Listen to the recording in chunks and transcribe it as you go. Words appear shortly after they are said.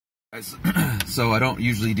Guys, so I don't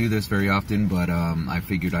usually do this very often, but I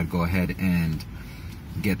figured I'd go ahead and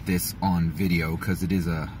get this on video because it is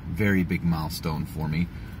a very big milestone for me.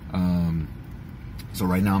 So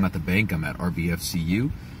right now I'm at the bank. I'm at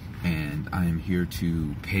RBFCU, and I am here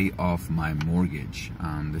to pay off my mortgage.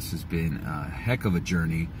 This has been a heck of a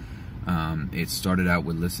journey. It started out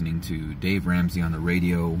with listening to Dave Ramsey on the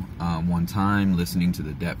radio one time, listening to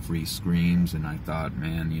the debt-free screams, and I thought,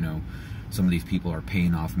 man, you know, some of these people are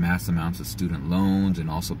paying off mass amounts of student loans and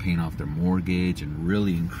also paying off their mortgage and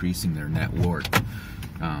really increasing their net worth.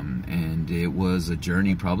 And it was a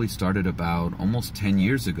journey probably started about almost 10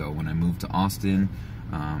 years ago when I moved to Austin,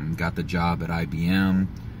 got the job at IBM.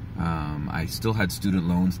 I still had student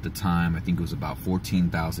loans at the time. I think it was about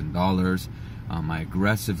 $14,000. I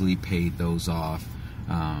aggressively paid those off.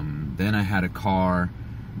 Then I had a car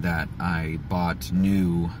that I bought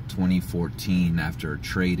new 2014 after a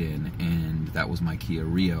trade-in, and that was my Kia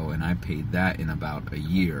Rio, and I paid that in about a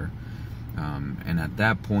year. And at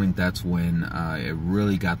that point, that's when it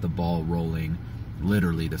really got the ball rolling,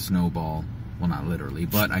 literally the snowball, well, not literally,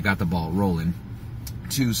 but I got the ball rolling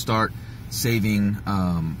to start saving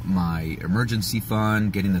my emergency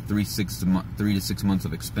fund, getting the 3 to 6 months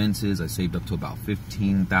of expenses. I saved up to about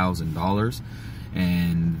 $15,000.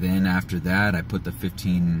 And then after that, I put the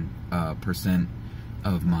 15%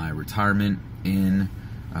 of my retirement in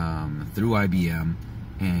through IBM.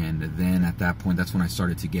 And then at that point, that's when I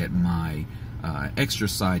started to get my extra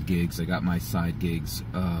side gigs. I got my side gigs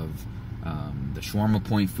of the Shawarma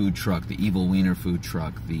Point food truck, the Evil Wiener food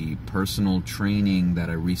truck, the personal training that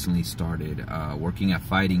I recently started, working at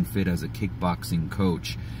Fighting Fit as a kickboxing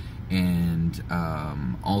coach, and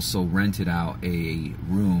also rented out a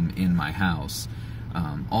room in my house.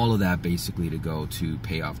 All of that basically to go to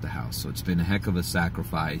pay off the house. So it's been a heck of a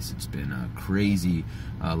sacrifice. It's been a crazy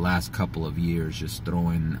last couple of years, just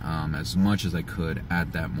throwing as much as I could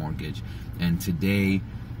at that mortgage. And today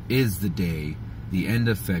is the day, the end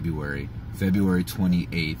of February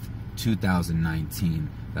 28th, 2019,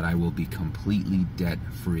 that I will be completely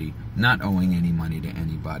debt-free, not owing any money to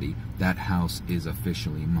anybody. That house is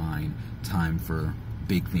officially mine. Time for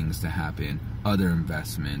big things to happen, other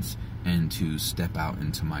investments, and to step out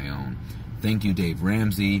into my own. Thank you, Dave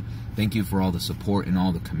Ramsey. Thank you for all the support in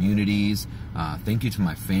all the communities. Thank you to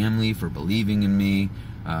my family for believing in me.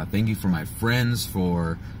 Thank you for my friends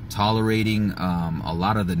for tolerating a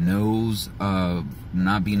lot of the no's of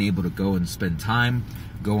not being able to go and spend time,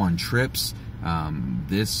 go on trips. Now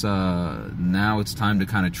it's time to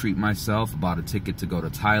kind of treat myself. Bought a ticket to go to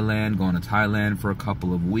Thailand, going to Thailand for a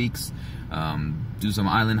couple of weeks, do some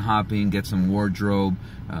island hopping, get some wardrobe,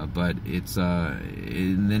 but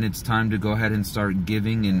then it's time to go ahead and start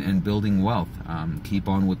giving and building wealth. Keep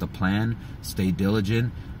on with the plan, stay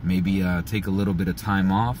diligent, maybe take a little bit of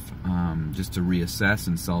time off just to reassess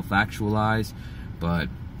and self-actualize, but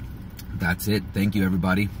that's it. Thank you,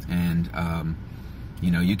 everybody, and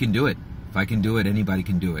you know, you can do it. If I can do it, anybody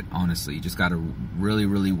can do it, honestly. You just got to really,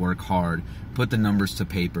 really work hard, put the numbers to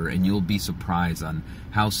paper, and you'll be surprised on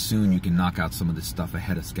how soon you can knock out some of this stuff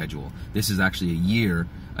ahead of schedule. This is actually a year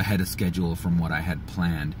ahead of schedule from what I had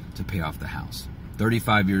planned to pay off the house.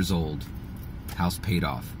 35 years old, house paid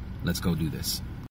off. Let's go do this.